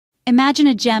Imagine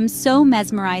a gem so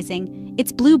mesmerizing,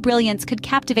 its blue brilliance could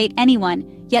captivate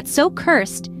anyone, yet so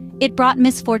cursed, it brought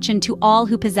misfortune to all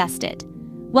who possessed it.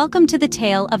 Welcome to the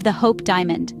tale of the Hope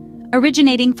Diamond.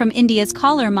 Originating from India's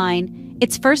Kolar mine,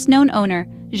 its first known owner,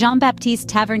 Jean-Baptiste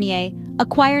Tavernier,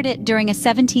 acquired it during a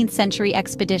 17th century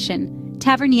expedition.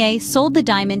 Tavernier sold the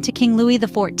diamond to King Louis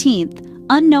XIV,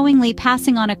 unknowingly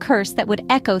passing on a curse that would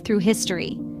echo through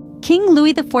history. King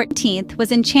Louis XIV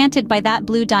was enchanted by that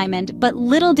blue diamond, but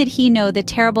little did he know the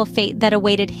terrible fate that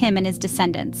awaited him and his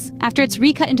descendants. After its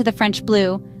recut into the French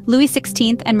blue, Louis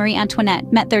XVI and Marie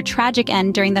Antoinette met their tragic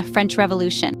end during the French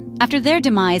Revolution. After their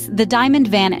demise, the diamond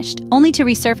vanished, only to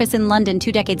resurface in London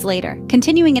 2 decades later,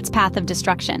 continuing its path of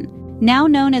destruction. Now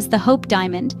known as the Hope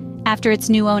Diamond, after its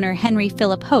new owner Henry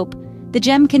Philip Hope, the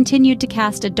gem continued to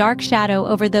cast a dark shadow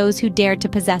over those who dared to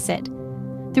possess it.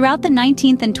 Throughout the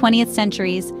 19th and 20th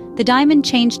centuries, the diamond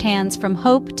changed hands from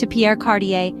Hope to Pierre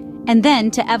Cartier, and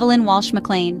then to Evelyn Walsh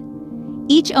McLean.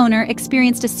 Each owner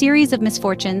experienced a series of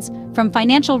misfortunes, from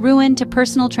financial ruin to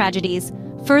personal tragedies,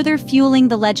 further fueling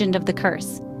the legend of the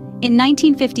curse. In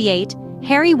 1958,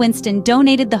 Harry Winston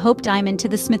donated the Hope Diamond to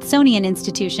the Smithsonian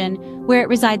Institution, where it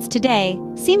resides today,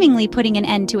 seemingly putting an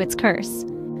end to its curse.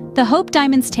 The Hope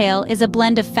Diamond's tale is a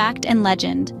blend of fact and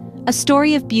legend, a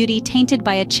story of beauty tainted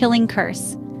by a chilling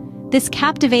curse. This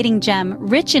captivating gem,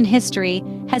 rich in history,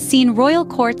 has seen royal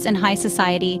courts and high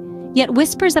society, yet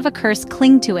whispers of a curse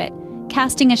cling to it,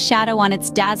 casting a shadow on its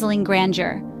dazzling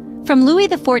grandeur. From Louis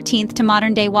XIV to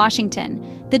modern-day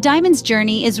Washington, the diamond's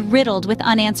journey is riddled with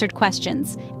unanswered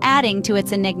questions, adding to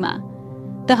its enigma.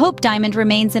 The Hope Diamond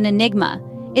remains an enigma,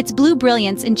 its blue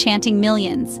brilliance enchanting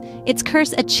millions, its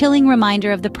curse a chilling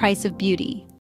reminder of the price of beauty.